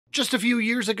Just a few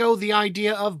years ago, the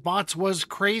idea of bots was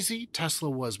crazy. Tesla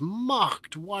was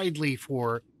mocked widely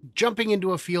for jumping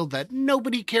into a field that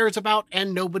nobody cares about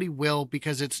and nobody will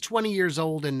because it's 20 years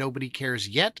old and nobody cares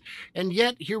yet. And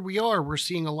yet, here we are. We're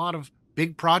seeing a lot of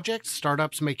big projects,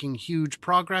 startups making huge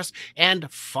progress,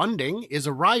 and funding is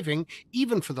arriving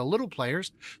even for the little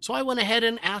players. So I went ahead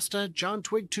and asked John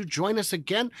Twigge to join us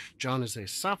again. John is a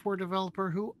software developer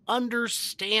who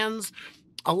understands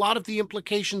a lot of the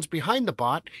implications behind the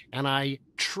bot, and I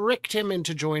tricked him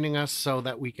into joining us so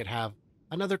that we could have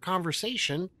another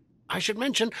conversation. I should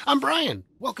mention, I'm Brian.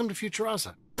 Welcome to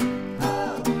Futurosa.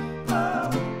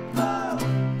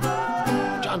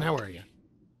 John, how are you?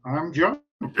 I'm John,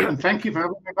 and thank you for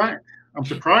having me back. I'm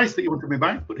surprised that you wanted me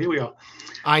back, but here we are.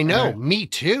 I know, me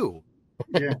too.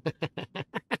 Yeah.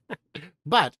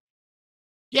 But,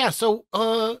 yeah, so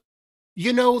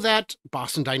you know that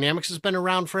Boston Dynamics has been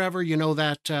around forever. You know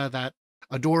that that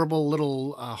adorable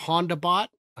little Honda bot.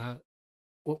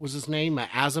 What was his name?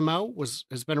 Asimo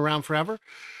has been around forever.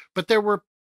 But there were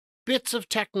bits of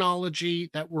technology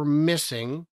that were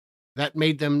missing that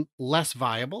made them less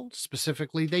viable.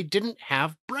 Specifically, they didn't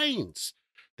have brains.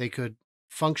 They could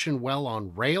function well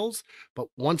on rails, but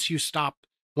once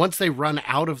they run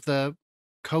out of the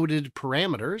coded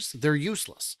parameters, they're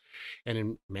useless. And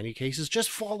in many cases, just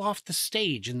fall off the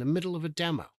stage in the middle of a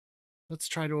demo. Let's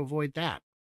try to avoid that.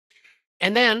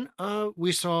 And then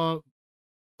we saw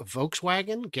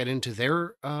Volkswagen get into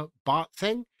their bot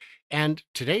thing. And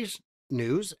today's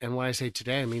news, and when I say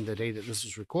today, I mean the day that this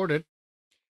was recorded,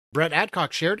 Brett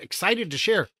Adcock shared, excited to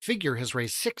share, Figure has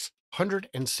raised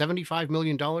 $675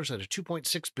 million at a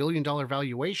 $2.6 billion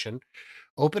valuation.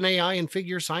 OpenAI and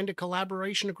Figure signed a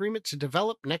collaboration agreement to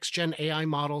develop next-gen AI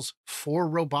models for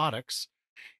robotics.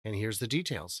 And here's the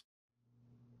details.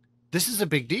 This is a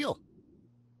big deal,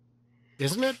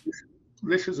 isn't it?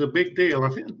 This is a big deal. I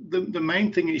think the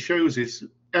main thing it shows is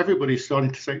everybody's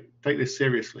starting to take this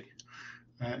seriously.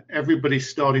 Everybody's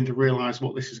starting to realize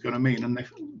what this is going to mean, and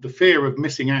the fear of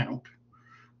missing out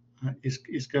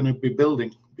is going to be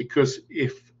building, because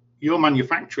if you're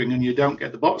manufacturing and you don't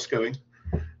get the bots going,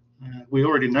 we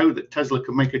already know that Tesla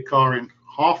can make a car in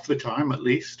half the time at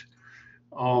least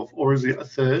or is it a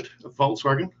third of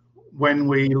Volkswagen. When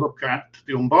we look at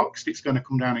the unboxed, it's going to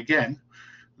come down again.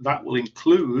 That will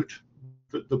include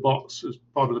the bots as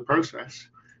part of the process.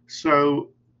 So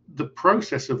the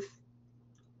process of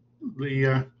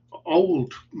the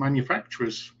old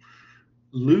manufacturers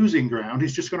losing ground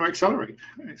is just going to accelerate.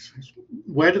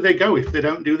 Where do they go if they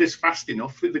don't do this fast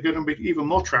enough? They're going to be even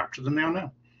more trapped than they are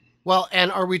now. Well,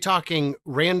 and are we talking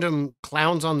random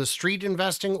clowns on the street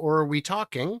investing, or are we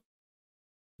talking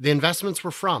the investments were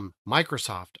from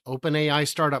Microsoft, OpenAI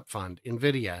Startup Fund,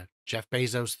 NVIDIA, Jeff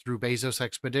Bezos through Bezos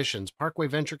Expeditions, Parkway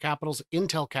Venture Capitals,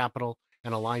 Intel Capital,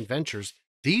 and Aligned Ventures?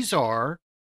 These are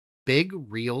big,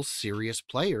 real, serious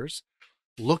players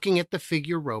looking at the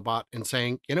Figure robot and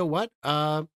saying, you know what,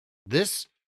 this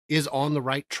is on the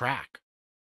right track.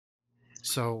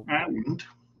 So, and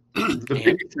the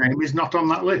biggest name is not on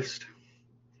that list.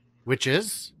 Which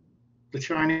is? The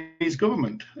Chinese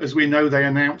government. As we know, they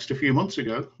announced a few months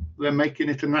ago, they're making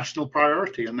it a national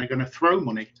priority, and they're going to throw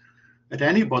money at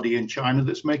anybody in China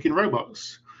that's making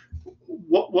robots.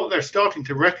 What they're starting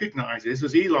to recognize is,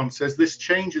 as Elon says, this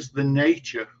changes the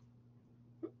nature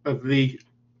of the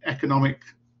economic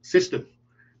system.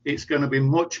 It's going to be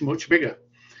much, much bigger.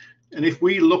 And if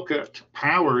we look at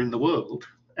power in the world,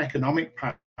 economic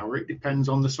power, it depends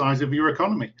on the size of your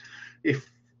economy.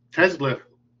 If Tesla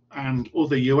and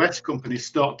other US companies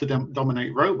start to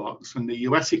dominate robots, and the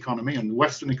US economy and the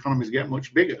Western economies get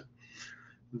much bigger,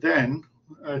 then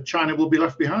China will be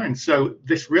left behind. So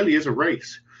this really is a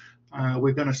race.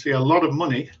 We're going to see a lot of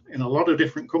money in a lot of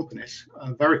different companies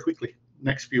very quickly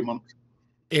next few months.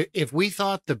 If we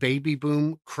thought the baby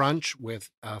boom crunch with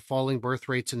falling birth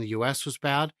rates in the US was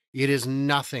bad, it is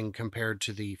nothing compared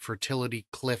to the fertility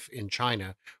cliff in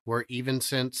China, where even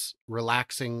since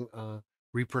relaxing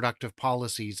reproductive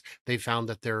policies, they found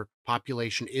that their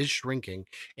population is shrinking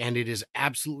and it is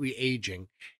absolutely aging.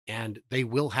 And they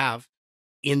will have,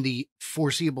 in the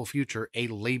foreseeable future, a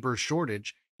labor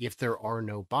shortage if there are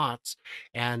no bots.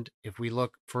 And if we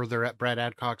look further at Brett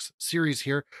Adcock's series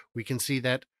here, we can see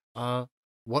that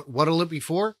what'll it be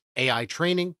for? AI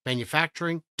training,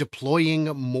 manufacturing, deploying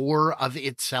more of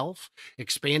itself,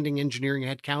 expanding engineering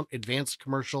headcount, advanced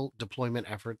commercial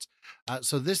deployment efforts.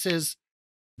 So this is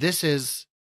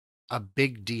a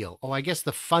big deal. Oh, I guess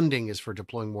the funding is for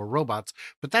deploying more robots,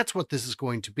 but that's what this is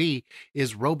going to be,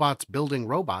 is robots building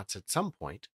robots at some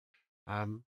point.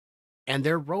 And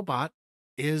their robot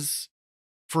is,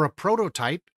 for a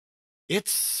prototype,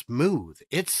 It's smooth.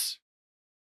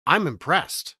 I'm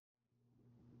impressed.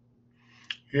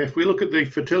 Yeah, if we look at the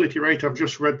fertility rate I've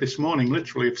just read this morning,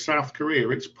 literally of South Korea,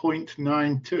 it's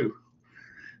 0.92,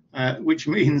 which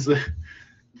means that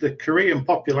the Korean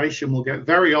population will get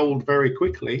very old very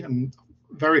quickly and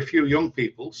very few young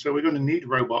people. So we're going to need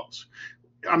robots.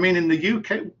 I mean, in the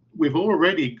UK, we've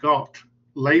already got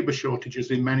labour shortages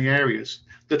in many areas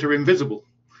that are invisible.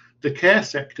 The care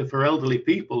sector for elderly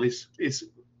people is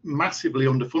massively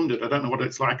underfunded. I don't know what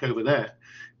it's like over there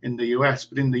in the US,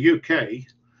 but in the UK,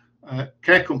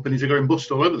 care companies are going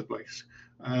bust all over the place.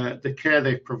 The care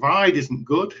they provide isn't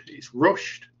good, it's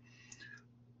rushed.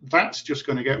 That's just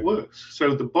going to get worse.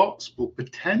 So the bots will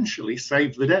potentially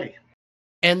save the day.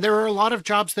 And there are a lot of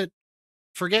jobs that,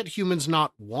 forget humans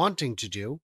not wanting to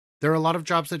do, there are a lot of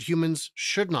jobs that humans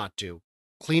should not do.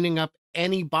 Cleaning up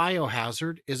any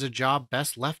biohazard is a job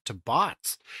best left to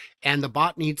bots. And the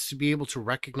bot needs to be able to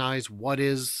recognize what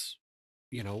is,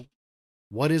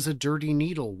 what is a dirty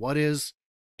needle? What is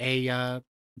a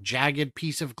jagged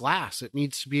piece of glass? It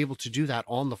needs to be able to do that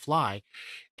on the fly.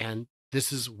 And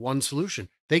this is one solution.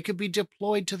 They could be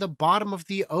deployed to the bottom of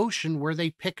the ocean where they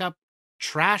pick up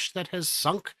trash that has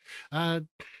sunk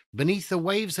beneath the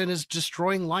waves and is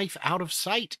destroying life out of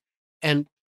sight. And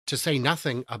to say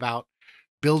nothing about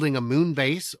building a moon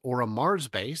base or a Mars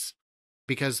base,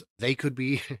 because they could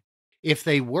be, if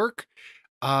they work,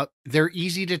 they're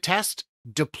easy to test.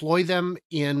 Deploy them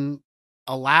in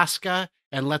Alaska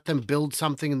and let them build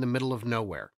something in the middle of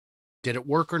nowhere. Did it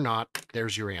work or not?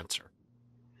 There's your answer.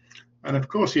 And of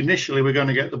course, initially, we're going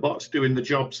to get the bots doing the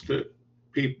jobs that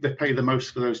they pay the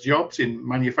most for those jobs in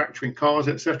manufacturing cars,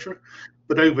 etc.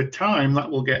 But over time, that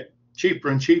will get cheaper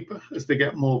and cheaper as they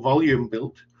get more volume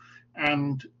built.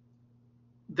 And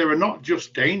there are not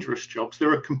just dangerous jobs,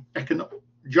 there are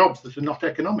jobs that are not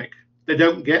economic. They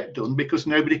don't get done because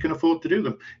nobody can afford to do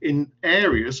them in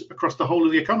areas across the whole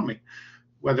of the economy,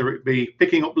 whether it be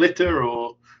picking up litter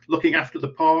or looking after the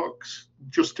parks.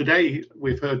 Just today,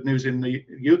 we've heard news in the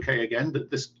UK again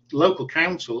that the local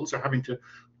councils are having to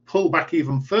pull back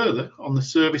even further on the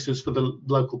services for the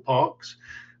local parks.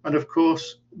 And of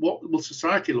course, what will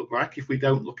society look like if we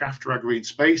don't look after our green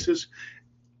spaces?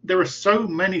 There are so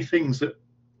many things that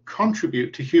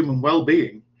contribute to human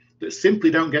well-being that simply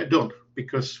don't get done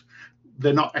because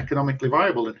they're not economically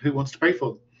viable, and who wants to pay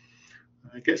for them?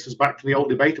 It gets us back to the old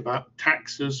debate about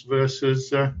taxes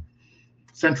versus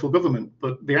central government.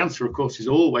 But the answer, of course, is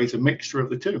always a mixture of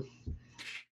the two.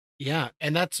 Yeah.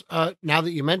 And that's, now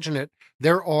that you mention it,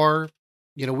 there are,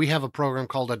 we have a program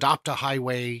called Adopt a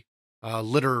Highway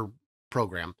Litter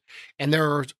Program. And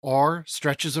there are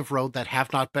stretches of road that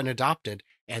have not been adopted,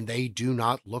 and they do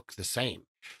not look the same.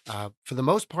 For the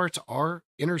most part, our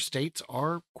interstates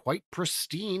are quite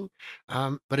pristine,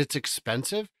 but it's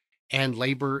expensive, and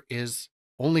labor is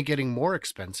only getting more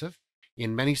expensive.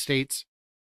 In many states,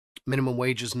 minimum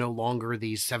wage is no longer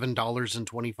the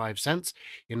 $7.25.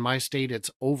 In my state,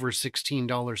 it's over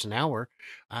 $16 an hour.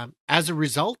 As a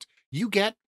result, you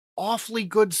get awfully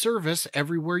good service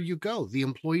everywhere you go. The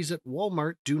employees at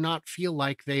Walmart do not feel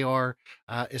like they are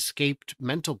escaped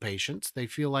mental patients. They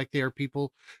feel like they are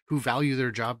people who value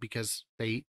their job because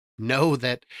they know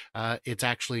that it's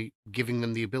actually giving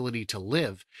them the ability to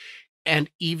live.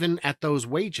 And even at those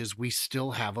wages, we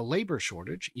still have a labor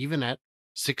shortage. Even at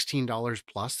 $16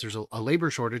 plus, there's a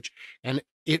labor shortage. And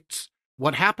it's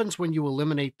what happens when you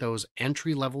eliminate those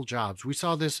entry-level jobs. We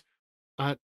saw this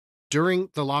during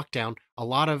the lockdown. A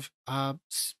lot of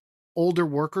older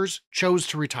workers chose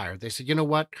to retire. They said, you know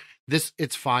what,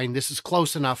 it's fine. This is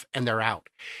close enough, and they're out.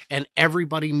 And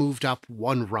everybody moved up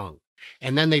one rung.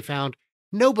 And then they found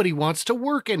nobody wants to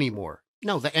work anymore.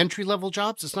 No, the entry-level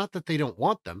jobs, it's not that they don't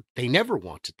want them. They never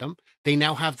wanted them. They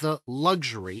now have the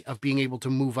luxury of being able to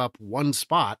move up one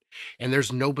spot, and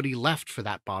there's nobody left for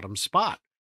that bottom spot,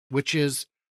 which is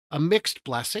a mixed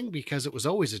blessing because it was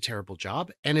always a terrible job,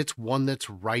 and it's one that's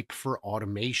ripe for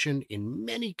automation in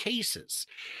many cases.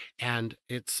 And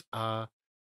it's and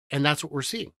that's what we're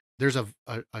seeing. There's a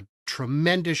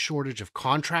tremendous shortage of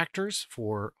contractors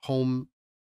for home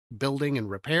building and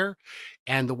repair,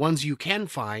 and the ones you can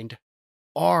find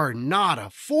are not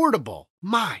affordable.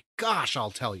 My gosh,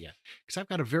 I'll tell you, because I've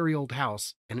got a very old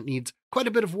house and it needs quite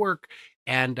a bit of work.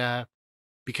 And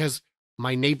because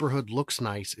my neighborhood looks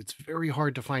nice, it's very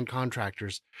hard to find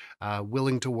contractors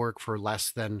willing to work for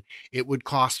less than it would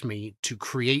cost me to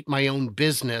create my own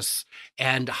business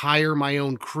and hire my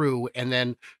own crew and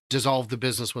then dissolve the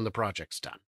business when the project's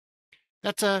done.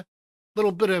 That's a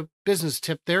little bit of business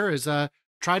tip there, is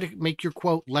try to make your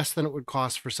quote less than it would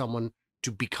cost for someone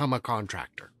to become a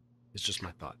contractor. It's just my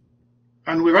thought.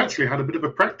 And we've actually had a bit of a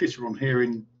practice run here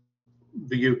in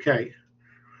the UK.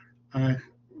 I'm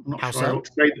not How sure I so? ought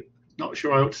to say not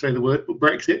sure I ought to say the word, but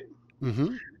Brexit.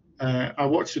 Mm-hmm. I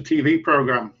watched a TV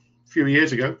program a few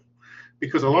years ago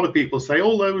because a lot of people say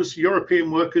all those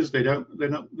European workers they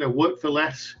work for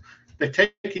less.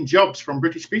 They're taking jobs from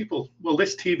British people. Well,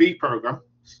 this TV program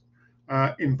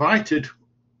invited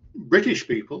British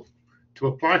people to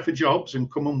apply for jobs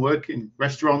and come and work in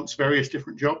restaurants, various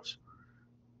different jobs,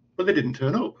 but they didn't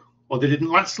turn up or they didn't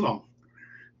last long.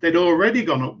 They'd already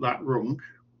gone up that rung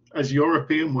as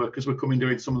European workers were coming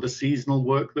doing some of the seasonal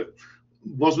work that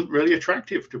wasn't really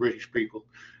attractive to British people.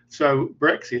 So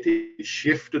Brexit has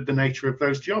shifted the nature of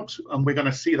those jobs, and we're going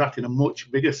to see that in a much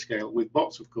bigger scale with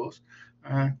bots, of course,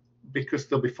 because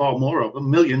there'll be far more of them,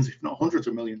 millions, if not hundreds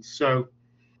of millions. So,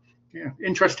 yeah,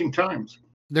 interesting times.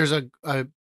 There's a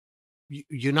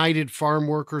United Farm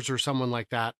Workers or someone like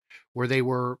that, where they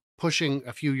were pushing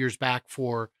a few years back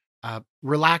for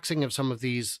relaxing of some of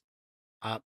these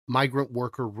migrant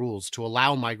worker rules to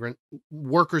allow migrant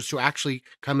workers to actually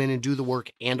come in and do the work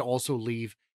and also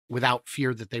leave without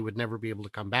fear that they would never be able to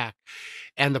come back.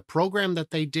 And the program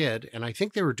that they did, and I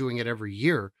think they were doing it every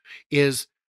year, is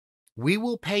we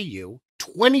will pay you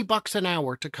 $20 an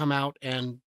hour to come out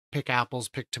and pick apples,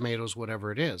 pick tomatoes,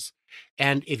 whatever it is.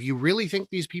 And if you really think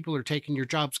these people are taking your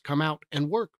jobs, come out and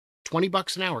work.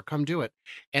 $20 an hour, come do it.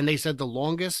 And they said the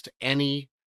longest any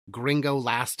gringo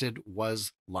lasted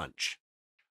was lunch.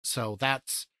 So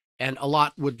and a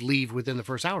lot would leave within the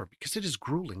first hour because it is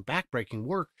grueling, backbreaking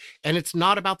work. And it's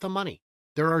not about the money.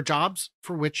 There are jobs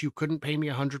for which you couldn't pay me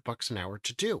 $100 an hour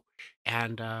to do.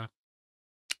 And,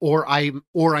 or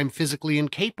I'm physically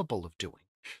incapable of doing.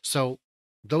 So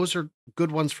those are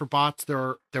good ones for bots.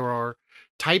 There are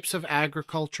types of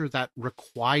agriculture that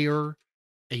require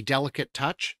a delicate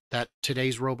touch that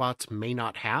today's robots may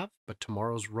not have, but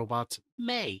tomorrow's robots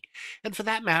may. And for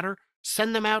that matter,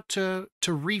 send them out to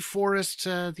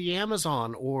reforest the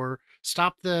Amazon or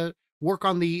stop the work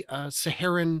on the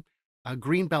Saharan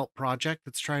Greenbelt project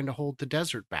that's trying to hold the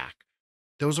desert back.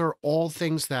 Those are all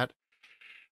things that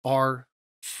are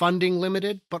funding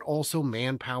limited, but also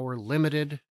manpower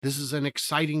limited. This is an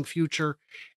exciting future.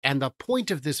 And the point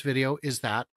of this video is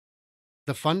that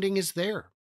the funding is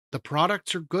there. The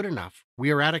products are good enough.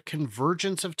 We are at a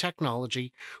convergence of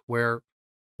technology where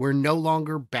we're no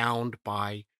longer bound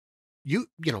by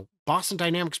Boston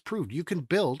Dynamics proved you can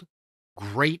build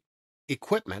great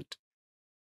equipment,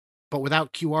 but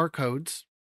without QR codes,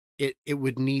 it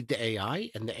would need the AI,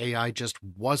 and the AI just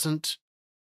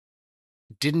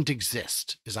didn't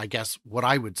exist, is I guess what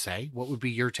I would say. What would be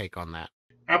your take on that?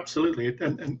 Absolutely.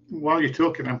 And while you're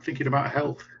talking, I'm thinking about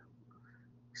health.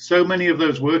 So many of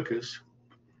those workers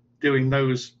doing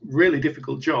those really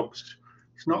difficult jobs,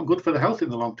 it's not good for the health in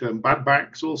the long term. Bad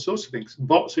backs, all sorts of things.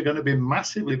 Bots are going to be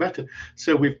massively better.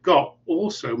 So we've got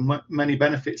also many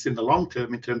benefits in the long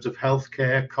term in terms of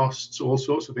healthcare costs, all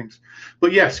sorts of things.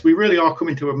 But yes, we really are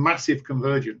coming to a massive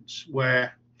convergence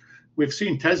where we've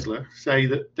seen Tesla say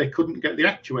that they couldn't get the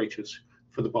actuators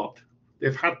for the bot.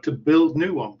 They've had to build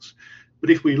new ones. But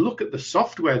if we look at the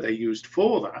software they used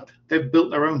for that, they've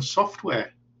built their own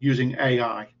software using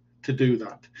AI to do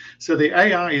that. So the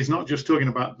AI is not just talking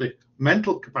about the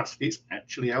mental capacity, it's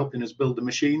actually helping us build the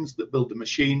machines that build the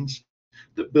machines,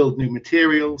 that build new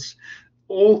materials,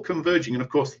 all converging. And of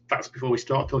course, that's before we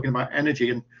start talking about energy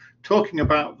and talking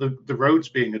about the roads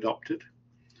being adopted.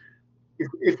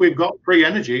 If we've got free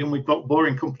energy and we've got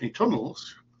boring company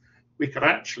tunnels, we could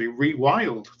actually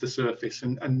rewild the surface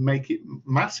and make it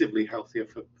massively healthier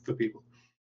for people.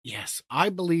 Yes, I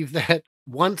believe that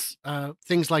once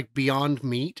things like Beyond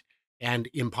Meat and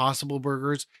Impossible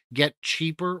Burgers get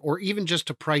cheaper, or even just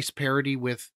to price parity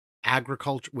with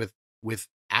agriculture, with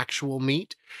actual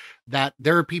meat, that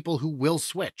there are people who will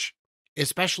switch,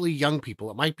 especially young people.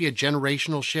 It might be a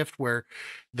generational shift where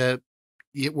the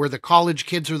college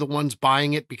kids are the ones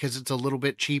buying it because it's a little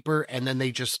bit cheaper and then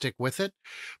they just stick with it.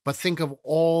 But think of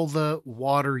all the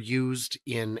water used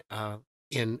in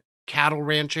cattle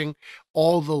ranching,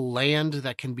 all the land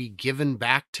that can be given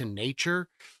back to nature.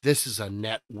 This is a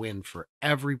net win for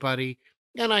everybody.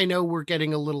 And I know we're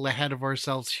getting a little ahead of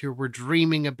ourselves here. We're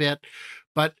dreaming a bit,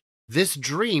 but this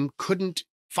dream couldn't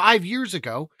 5 years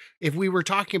ago. If we were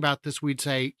talking about this, we'd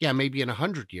say, yeah, maybe in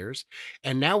 100 years.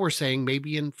 And now we're saying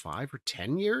maybe in 5 or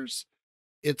 10 years,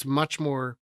 it's much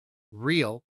more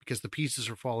real because the pieces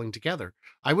are falling together.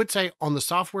 I would say on the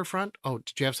software front, oh,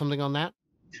 did you have something on that?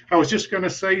 I was just going to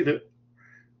say that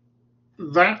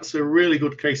that's a really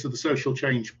good case of the social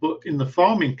change. But in the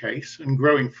farming case and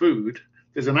growing food,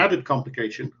 there's an added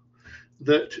complication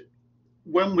that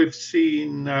when we've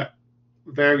seen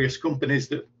various companies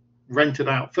that rented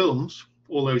out films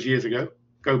all those years ago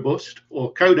go bust,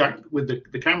 or Kodak with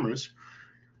the cameras,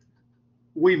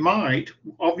 we might,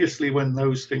 obviously, when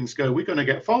those things go, we're going to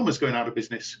get farmers going out of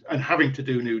business and having to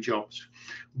do new jobs.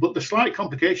 But the slight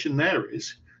complication there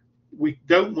is we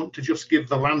don't want to just give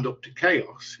the land up to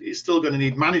chaos. It's still going to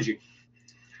need managing.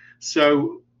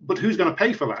 So, but who's going to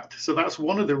pay for that? So that's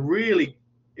one of the really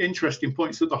interesting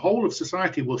points, that the whole of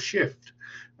society will shift,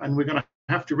 and we're going to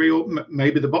have to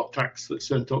maybe the bot tax that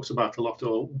CERN talks about a lot,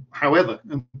 or however,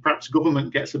 and perhaps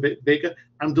government gets a bit bigger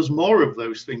and does more of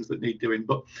those things that need doing.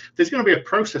 But there's going to be a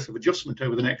process of adjustment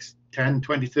over the next 10,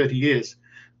 20, 30 years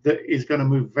that is going to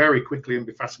move very quickly and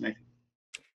be fascinating.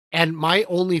 And my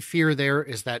only fear there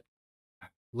is that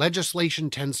legislation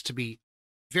tends to be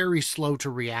very slow to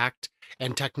react,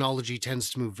 and technology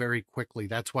tends to move very quickly.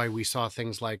 That's why we saw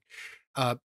things like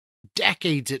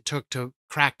decades it took to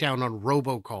crack down on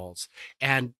robocalls,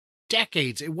 and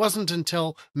decades. It wasn't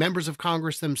until members of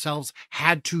Congress themselves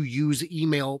had to use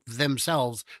email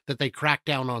themselves that they cracked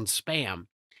down on spam.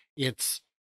 It's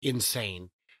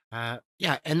insane.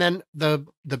 Yeah, and then the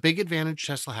big advantage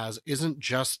Tesla has isn't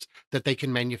just that they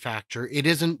can manufacture. It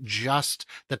isn't just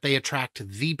that they attract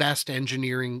the best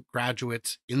engineering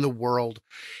graduates in the world.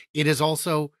 It is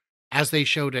also, as they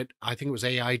showed it, I think it was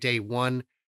AI Day 1,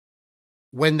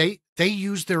 when they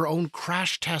use their own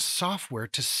crash test software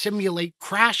to simulate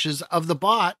crashes of the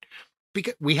bot,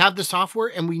 because we have the software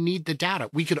and we need the data.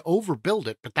 We could overbuild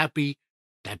it, but that'd be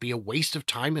a waste of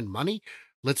time and money.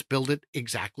 Let's build it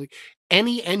exactly.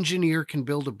 Any engineer can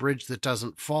build a bridge that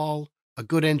doesn't fall. A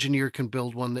good engineer can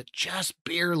build one that just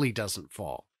barely doesn't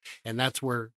fall. And that's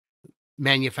where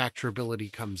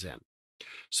manufacturability comes in.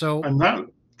 So, and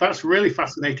that's really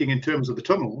fascinating in terms of the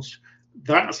tunnels.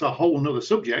 That's a whole nother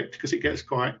subject, because it gets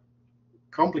quite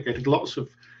complicated.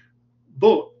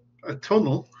 But a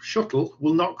tunnel shuttle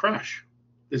will not crash.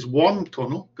 There's one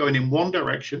tunnel going in one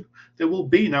direction. There will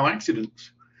be no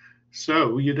accidents.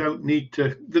 So you don't need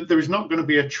to, there is not going to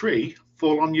be a tree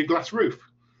fall on your glass roof.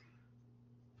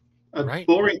 A right.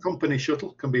 Boring Company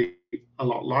shuttle can be a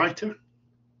lot lighter.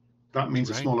 That means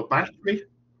a smaller battery.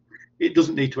 It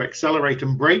doesn't need to accelerate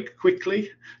and brake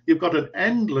quickly. You've got an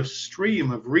endless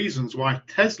stream of reasons why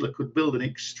Tesla could build an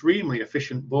extremely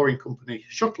efficient Boring Company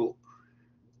shuttle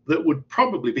that would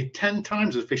probably be 10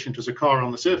 times as efficient as a car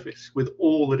on the surface, with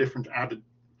all the different added.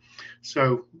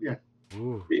 So, yeah,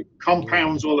 it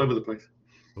compounds all over the place.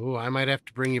 Oh, I might have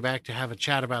to bring you back to have a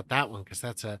chat about that one, because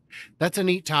that's a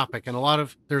neat topic, and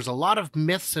there's a lot of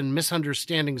myths and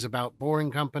misunderstandings about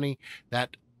Boring Company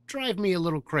that drive me a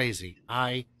little crazy.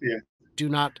 I do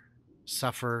not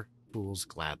suffer fools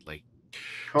gladly.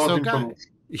 Causing tunnels.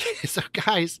 So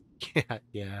guys,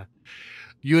 yeah.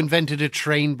 You invented a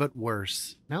train, but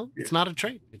worse. No, it's not a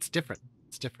train. It's different.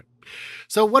 It's different.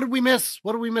 So what did we miss?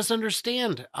 What did we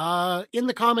misunderstand? In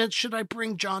the comments, should I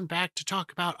bring John back to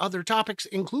talk about other topics,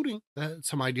 including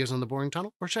some ideas on the Boring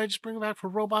Tunnel? Or should I just bring him back for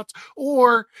robots?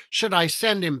 Or should I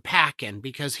send him packing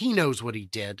because he knows what he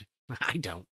did? I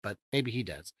don't, but maybe he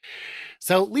does.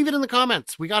 So leave it in the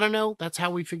comments. We got to know. That's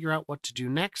how we figure out what to do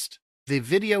next. The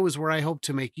video is where I hope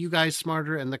to make you guys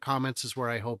smarter, and the comments is where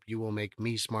I hope you will make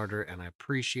me smarter, and I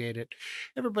appreciate it.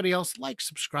 Everybody else, like,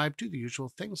 subscribe, do the usual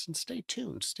things, and stay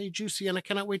tuned, stay juicy, and I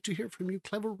cannot wait to hear from you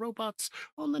clever robots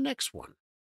on the next one.